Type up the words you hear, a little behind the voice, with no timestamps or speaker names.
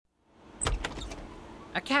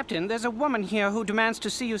Captain, there's a woman here who demands to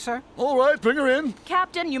see you, sir. All right, bring her in.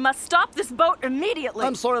 Captain, you must stop this boat immediately.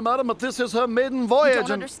 I'm sorry, madam, but this is her maiden voyage. You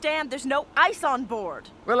don't understand. There's no ice on board.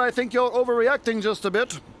 Well, I think you're overreacting just a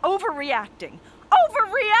bit. Overreacting?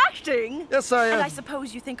 Overreacting? Yes, I am. And I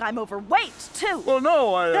suppose you think I'm overweight, too. Well,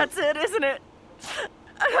 no, That's it, isn't it?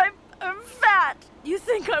 I'm fat. You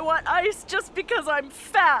think I want ice just because I'm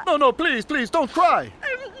fat? No, please, don't cry.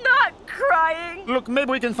 I'm not crying. Look,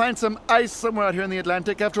 maybe we can find some ice somewhere out here in the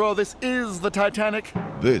Atlantic. After all, this is the Titanic.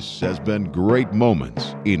 This has been Great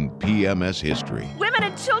Moments in PMS History. Women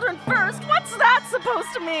and children first? What's that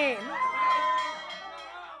supposed to mean?